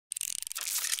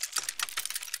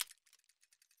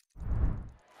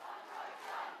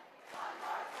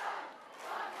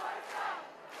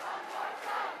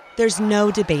There's no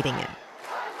debating it.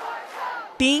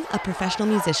 Being a professional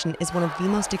musician is one of the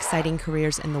most exciting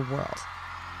careers in the world.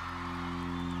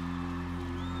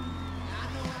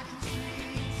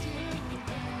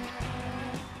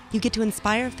 You get to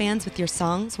inspire fans with your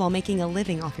songs while making a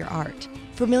living off your art.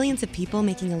 For millions of people,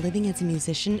 making a living as a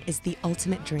musician is the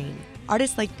ultimate dream.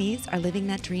 Artists like these are living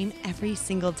that dream every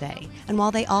single day. And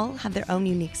while they all have their own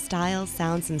unique styles,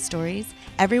 sounds, and stories,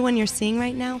 everyone you're seeing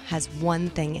right now has one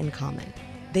thing in common.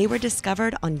 They were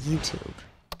discovered on YouTube.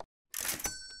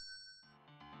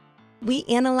 We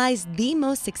analyzed the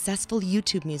most successful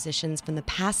YouTube musicians from the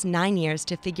past 9 years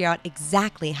to figure out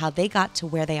exactly how they got to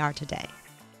where they are today.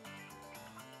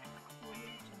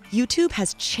 YouTube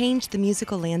has changed the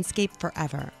musical landscape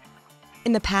forever.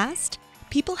 In the past,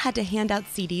 people had to hand out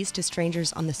CDs to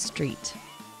strangers on the street,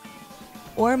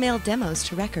 or mail demos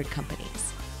to record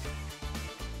companies,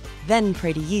 then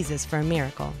pray to Jesus for a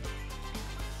miracle.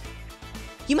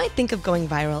 You might think of going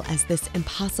viral as this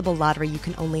impossible lottery you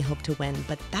can only hope to win,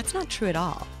 but that's not true at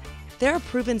all. There are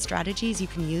proven strategies you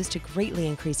can use to greatly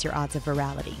increase your odds of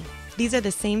virality. These are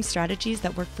the same strategies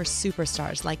that work for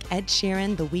superstars like Ed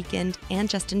Sheeran, The Weeknd, and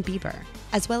Justin Bieber,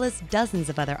 as well as dozens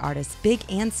of other artists, big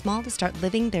and small, to start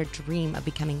living their dream of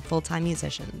becoming full-time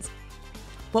musicians.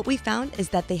 What we found is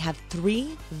that they have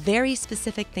 3 very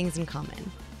specific things in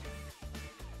common.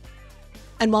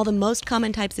 And while the most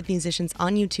common types of musicians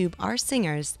on YouTube are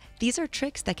singers, these are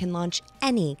tricks that can launch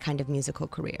any kind of musical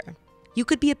career. You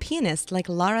could be a pianist like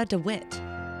Lara DeWitt,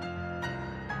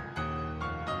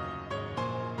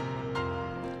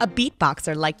 a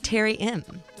beatboxer like Terry M,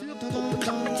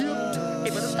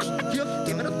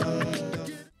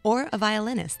 or a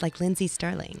violinist like Lindsey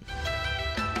Sterling.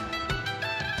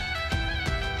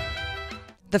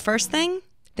 The first thing?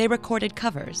 They recorded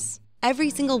covers.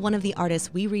 Every single one of the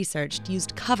artists we researched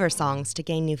used cover songs to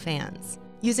gain new fans.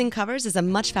 Using covers is a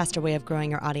much faster way of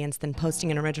growing your audience than posting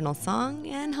an original song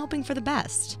and hoping for the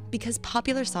best, because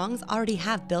popular songs already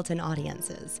have built-in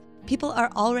audiences. People are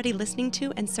already listening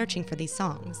to and searching for these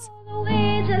songs.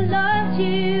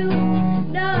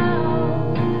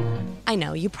 I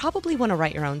know, you probably want to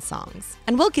write your own songs,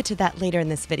 and we'll get to that later in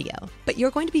this video, but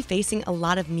you're going to be facing a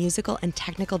lot of musical and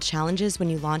technical challenges when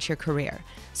you launch your career.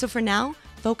 So for now,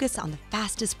 focus on the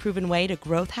fastest proven way to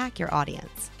growth hack your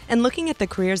audience. And looking at the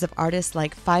careers of artists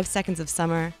like 5 Seconds of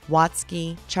Summer,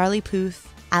 Watsky, Charlie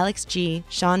Puth, Alex G,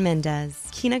 Shawn Mendes,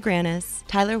 Kina Grannis,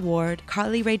 Tyler Ward,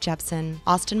 Carly Rae Jepsen,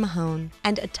 Austin Mahone,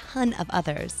 and a ton of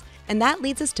others. And that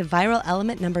leads us to viral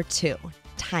element number 2,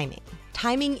 timing.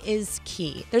 Timing is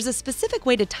key. There's a specific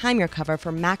way to time your cover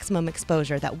for maximum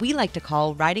exposure that we like to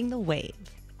call riding the wave.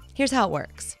 Here's how it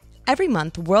works. Every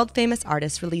month, world-famous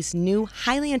artists release new,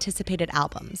 highly anticipated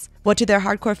albums. What do their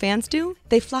hardcore fans do?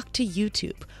 They flock to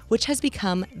YouTube, which has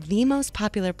become the most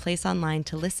popular place online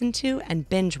to listen to and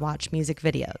binge-watch music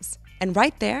videos. And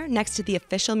right there, next to the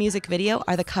official music video,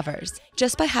 are the covers.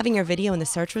 Just by having your video in the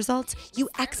search results, you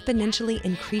exponentially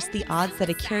increase the odds that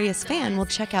a curious fan will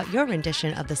check out your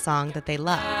rendition of the song that they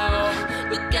love.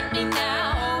 Look at me now.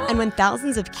 And when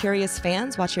thousands of curious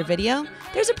fans watch your video,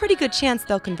 there's a pretty good chance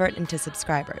they'll convert into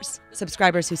subscribers.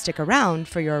 Subscribers who stick around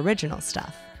for your original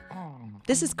stuff.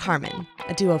 This is Carmen,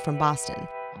 a duo from Boston.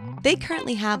 They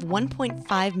currently have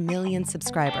 1.5 million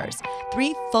subscribers,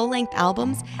 3 full-length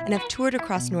albums, and have toured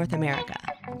across North America.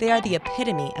 They are the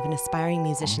epitome of an aspiring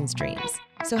musician's dreams.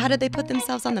 So how did they put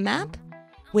themselves on the map?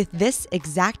 With this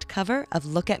exact cover of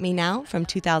Look at Me Now from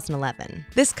 2011.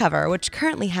 This cover, which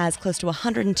currently has close to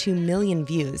 102 million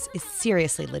views, is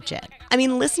seriously legit. I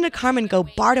mean, listen to Carmen go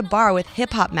bar to bar with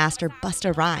hip-hop master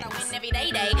Busta Rhymes.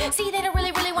 See, they don't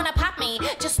really wanna pop me.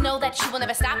 Just know that you will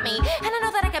never stop me. And I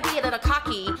know that I can be a little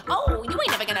cocky. Oh, you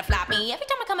ain't never gonna flop me. Every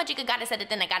time I come at you, gotta set it,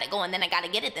 then I gotta go, and then I gotta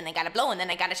get it, then I gotta blow, and then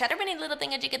I gotta shatter any little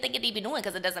thing that you could think it even doing,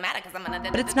 because it doesn't matter, because I'm gonna.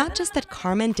 But it's not just that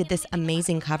Carmen did this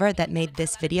amazing cover that made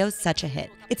this video such a hit.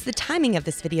 It's the timing of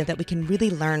this video that we can really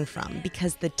learn from,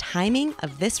 because the timing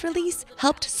of this release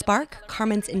helped spark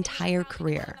Carmen's entire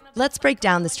career. Let's break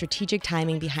down the strategic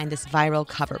timing behind this viral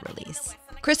cover release.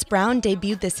 Chris Brown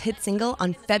debuted this hit single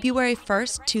on February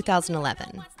 1st,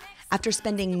 2011. After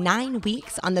spending 9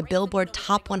 weeks on the Billboard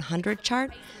Top 100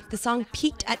 chart, the song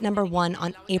peaked at #1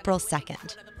 on April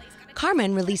 2nd.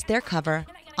 Carmen released their cover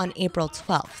on April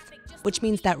 12th, which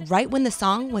means that right when the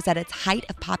song was at its height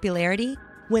of popularity,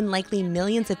 when likely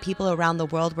millions of people around the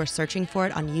world were searching for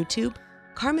it on YouTube,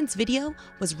 Carmen's video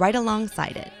was right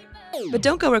alongside it. But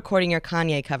don't go recording your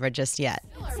Kanye cover just yet.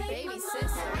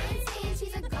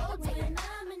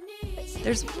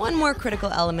 There's one more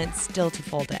critical element still to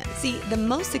fold in. See, the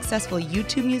most successful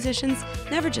YouTube musicians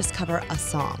never just cover a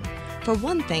song. For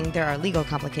one thing, there are legal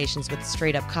complications with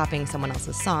straight up copying someone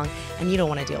else's song, and you don't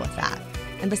want to deal with that.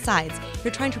 And besides,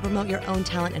 you're trying to promote your own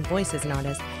talent and voice as an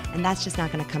artist, and that's just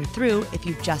not going to come through if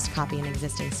you just copy an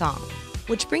existing song.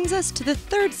 Which brings us to the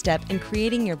third step in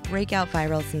creating your breakout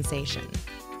viral sensation.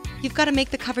 You've got to make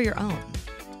the cover your own.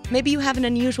 Maybe you have an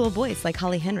unusual voice like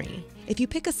Holly Henry. If you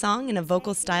pick a song in a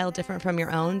vocal style different from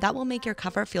your own, that will make your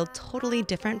cover feel totally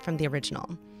different from the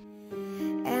original.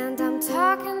 And I'm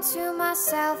talking to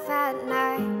myself at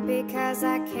night because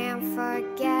I can't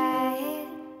forget.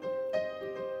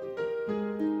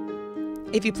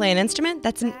 If you play an instrument,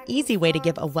 that's an easy way to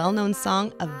give a well-known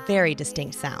song a very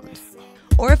distinct sound.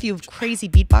 Or if you have crazy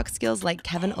beatbox skills like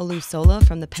Kevin Olusola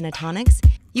from the Pentatonics,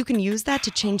 you can use that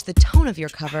to change the tone of your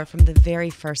cover from the very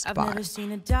first bar.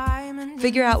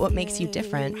 Figure out what makes you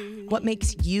different, what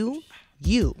makes you,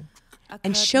 you,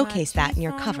 and showcase that in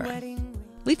your cover.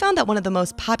 We found that one of the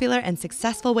most popular and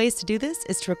successful ways to do this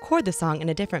is to record the song in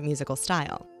a different musical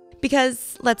style.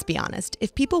 Because, let's be honest,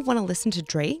 if people want to listen to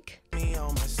Drake,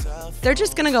 they're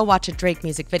just gonna go watch a Drake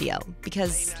music video.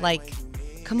 Because, like,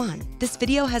 come on, this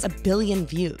video has 1 billion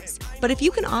views. But if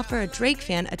you can offer a Drake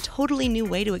fan a totally new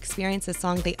way to experience a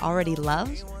song they already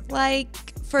love, like,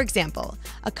 for example,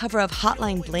 a cover of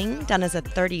Hotline Bling done as a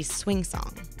 30s swing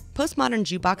song. Postmodern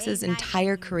Jukebox's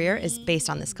entire career is based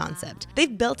on this concept.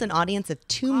 They've built an audience of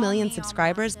 2 million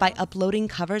subscribers by uploading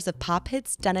covers of pop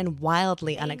hits done in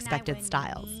wildly unexpected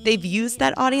styles. They've used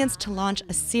that audience to launch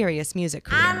a serious music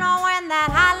career. I know when that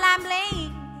hotline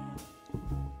bling.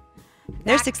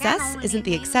 Their success isn't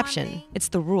the exception, it's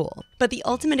the rule. But the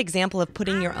ultimate example of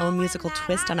putting your own musical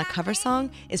twist on a cover song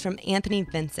is from Anthony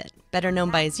Vincent, better known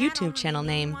by his YouTube channel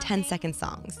name 10 Second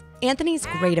Songs. Anthony's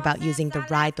great about using the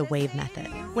ride the wave method.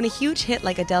 When a huge hit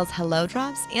like Adele's Hello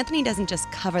drops, Anthony doesn't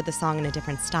just cover the song in a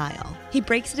different style. He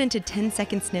breaks it into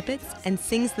 10-second snippets and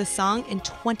sings the song in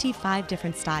 25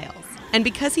 different styles. And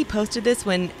because he posted this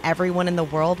when everyone in the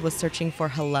world was searching for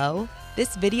Hello,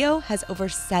 this video has over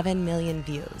 7 million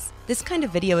views. This kind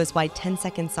of video is why 10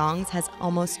 Second Songs has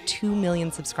almost 2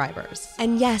 million subscribers.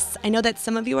 And yes, I know that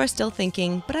some of you are still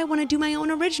thinking, but I want to do my own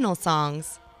original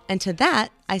songs. And to that,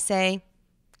 I say,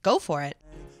 go for it.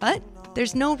 But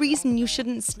there's no reason you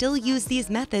shouldn't still use these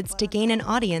methods to gain an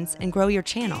audience and grow your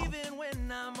channel.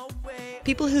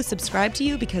 People who subscribe to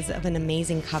you because of an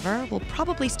amazing cover will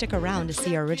probably stick around to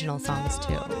see your original songs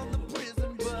too.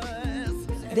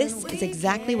 This is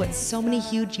exactly what so many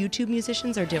huge YouTube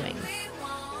musicians are doing.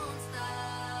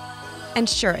 And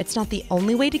sure, it's not the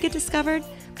only way to get discovered,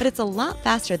 but it's a lot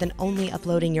faster than only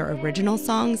uploading your original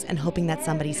songs and hoping that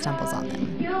somebody stumbles on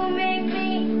them.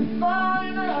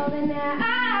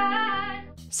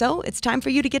 So it's time for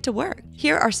you to get to work.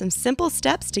 Here are some simple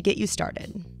steps to get you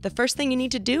started. The first thing you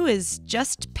need to do is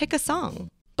just pick a song.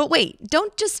 But wait,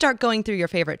 don't just start going through your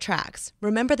favorite tracks.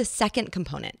 Remember the second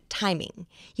component, timing.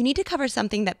 You need to cover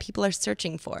something that people are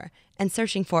searching for, and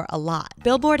searching for a lot.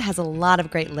 Billboard has a lot of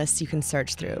great lists you can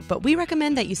search through, but we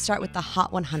recommend that you start with the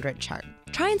Hot 100 chart.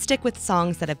 Try and stick with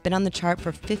songs that have been on the chart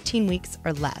for 15 weeks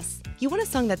or less. You want a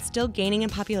song that's still gaining in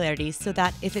popularity so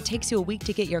that if it takes you a week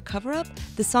to get your cover up,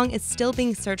 the song is still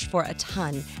being searched for a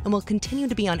ton and will continue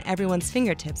to be on everyone's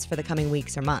fingertips for the coming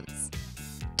weeks or months.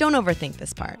 Don't overthink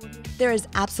this part. There is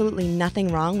absolutely nothing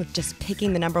wrong with just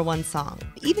picking the #1 song.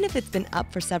 Even if it's been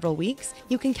up for several weeks,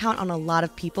 you can count on a lot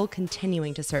of people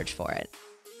continuing to search for it.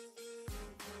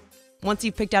 Once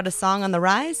you've picked out a song on the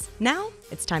rise, now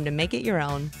it's time to make it your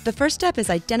own. The first step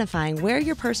is identifying where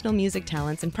your personal music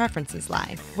talents and preferences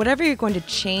lie. Whatever you're going to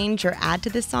change or add to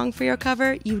this song for your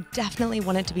cover, you definitely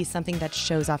want it to be something that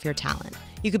shows off your talent.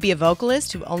 You could be a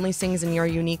vocalist who only sings in your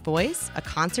unique voice, a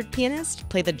concert pianist,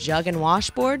 play the jug and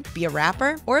washboard, be a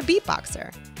rapper, or a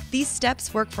beatboxer. These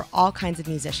steps work for all kinds of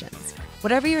musicians.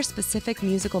 Whatever your specific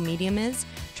musical medium is,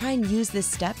 try and use this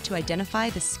step to identify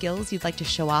the skills you'd like to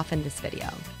show off in this video.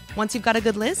 Once you've got a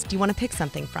good list, you want to pick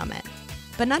something from it.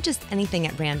 But not just anything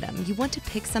at random. You want to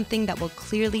pick something that will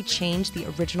clearly change the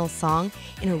original song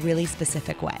in a really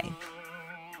specific way.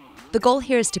 The goal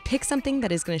here is to pick something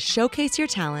that is going to showcase your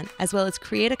talent as well as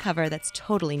create a cover that's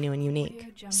totally new and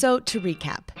unique. So to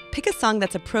recap, pick a song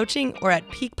that's approaching or at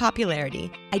peak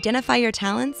popularity, identify your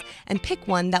talents, and pick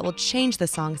one that will change the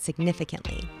song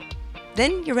significantly.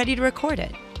 Then you're ready to record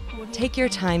it. Take your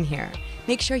time here.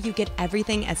 Make sure you get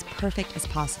everything as perfect as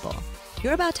possible.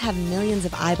 You're about to have millions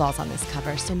of eyeballs on this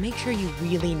cover, so make sure you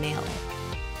really nail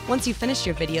it. Once you finish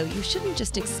your video, you shouldn't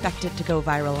just expect it to go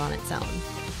viral on its own.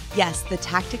 Yes, the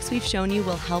tactics we've shown you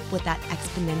will help with that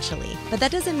exponentially, but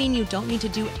that doesn't mean you don't need to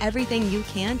do everything you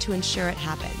can to ensure it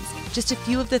happens. Just a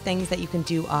few of the things that you can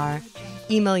do are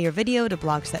email your video to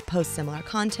blogs that post similar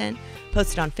content,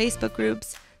 post it on Facebook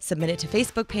groups, submit it to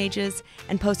Facebook pages,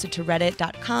 and post it to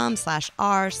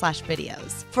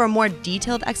reddit.com/r/videos. For a more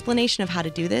detailed explanation of how to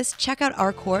do this, check out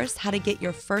our course, How to Get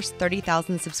Your First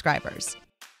 30,000 Subscribers.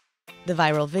 The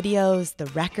viral videos, the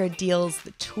record deals,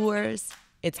 the tours,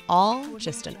 it's all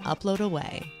just an upload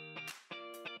away.